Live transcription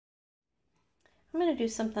I'm going to do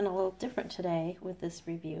something a little different today with this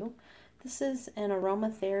review. This is an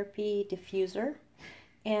aromatherapy diffuser,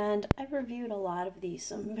 and I've reviewed a lot of these,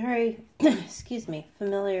 so I'm very, excuse me,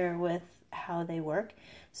 familiar with how they work.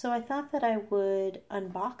 So I thought that I would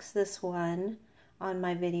unbox this one on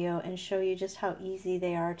my video and show you just how easy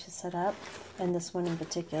they are to set up, and this one in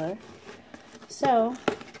particular. So,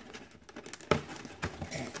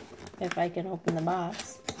 if I can open the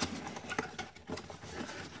box.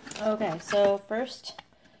 Okay, so first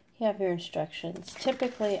you have your instructions.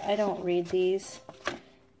 Typically I don't read these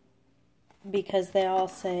because they all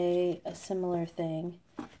say a similar thing.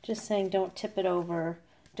 Just saying don't tip it over,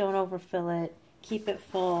 don't overfill it, keep it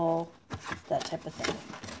full, that type of thing.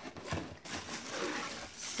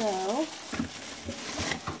 So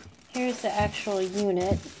here's the actual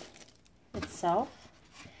unit itself.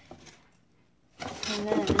 And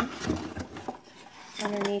then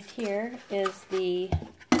underneath here is the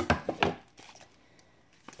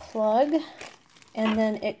plug, and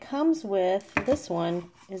then it comes with, this one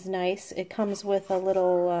is nice, it comes with a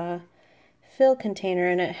little fill container,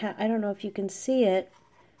 and I don't know if you can see it,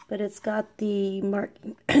 but it's got the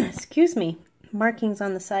excuse me, markings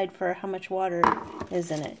on the side for how much water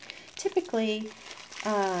is in it. Typically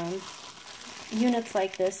units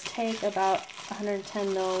like this take about 110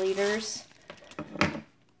 milliliters,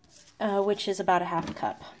 which is about a half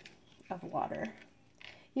cup of water.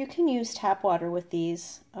 You can use tap water with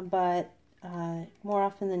these, but more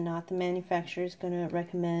often than not, the manufacturer is going to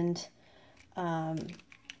recommend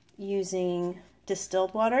using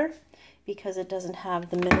distilled water because it doesn't have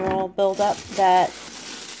the mineral buildup that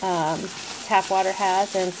tap water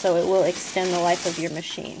has, and so it will extend the life of your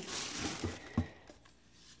machine.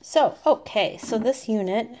 So, okay, so this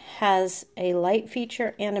unit has a light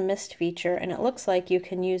feature and a mist feature, and it looks like you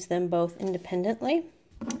can use them both independently.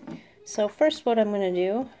 So first what I'm going to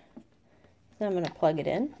do is I'm going to plug it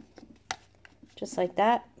in, just like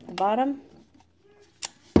that, at the bottom.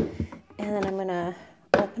 And then I'm going to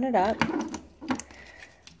open it up.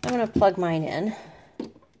 I'm going to plug mine in.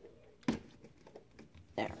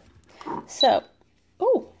 There. So,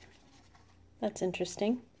 oh, that's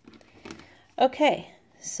interesting. Okay,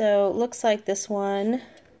 so it looks like this one,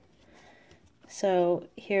 so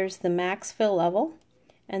here's the max fill level.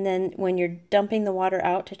 And then when you're dumping the water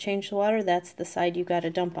out to change the water, that's the side you got to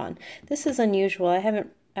dump on. This is unusual. I haven't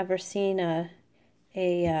ever seen a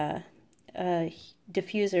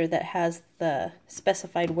diffuser that has the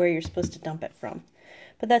specified where you're supposed to dump it from.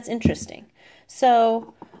 But that's interesting.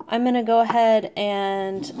 So I'm going to go ahead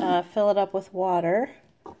and fill it up with water.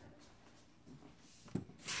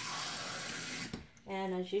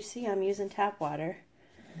 And as you see, I'm using tap water.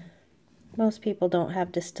 Most people don't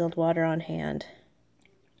have distilled water on hand.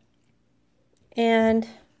 And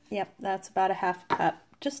yep, that's about a half cup,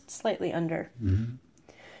 just slightly under. Mm-hmm.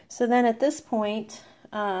 So then at this point,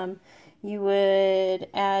 you would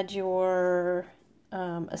add your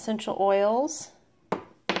essential oils,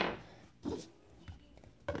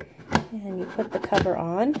 and you put the cover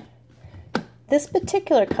on. This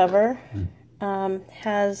particular cover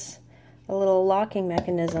has a little locking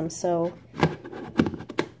mechanism, so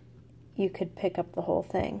you could pick up the whole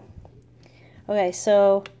thing. Okay,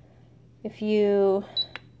 so if you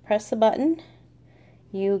press the button,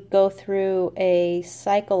 you go through a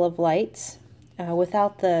cycle of lights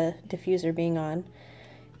without the diffuser being on.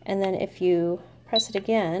 And then if you press it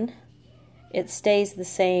again, it stays the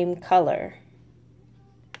same color.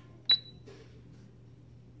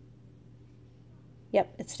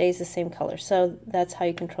 Yep, it stays the same color. So that's how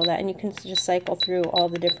you control that. And you can just cycle through all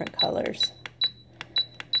the different colors.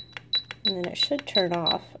 And then it should turn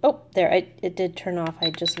off. Oh, there, it did turn off.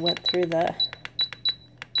 I just went through the...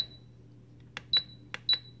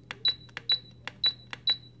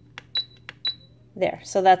 There,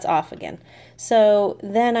 so that's off again. So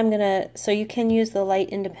then I'm gonna, so you can use the light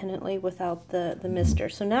independently without the mister.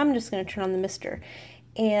 So now I'm just gonna turn on the mister.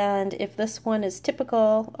 And if this one is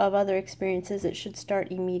typical of other experiences, it should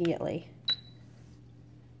start immediately.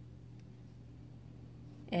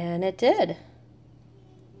 And it did.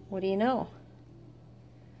 What do you know?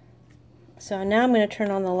 So now I'm going to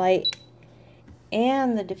turn on the light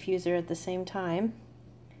and the diffuser at the same time.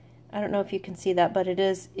 I don't know if you can see that, but it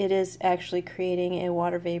is actually creating a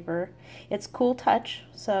water vapor. It's cool touch,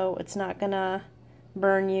 so it's not going to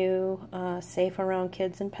burn you, safe around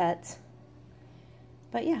kids and pets.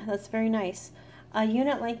 But yeah, that's very nice. A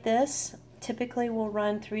unit like this typically will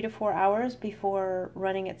run 3 to 4 hours before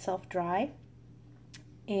running itself dry.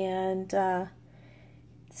 And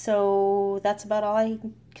so that's about all I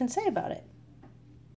can say about it.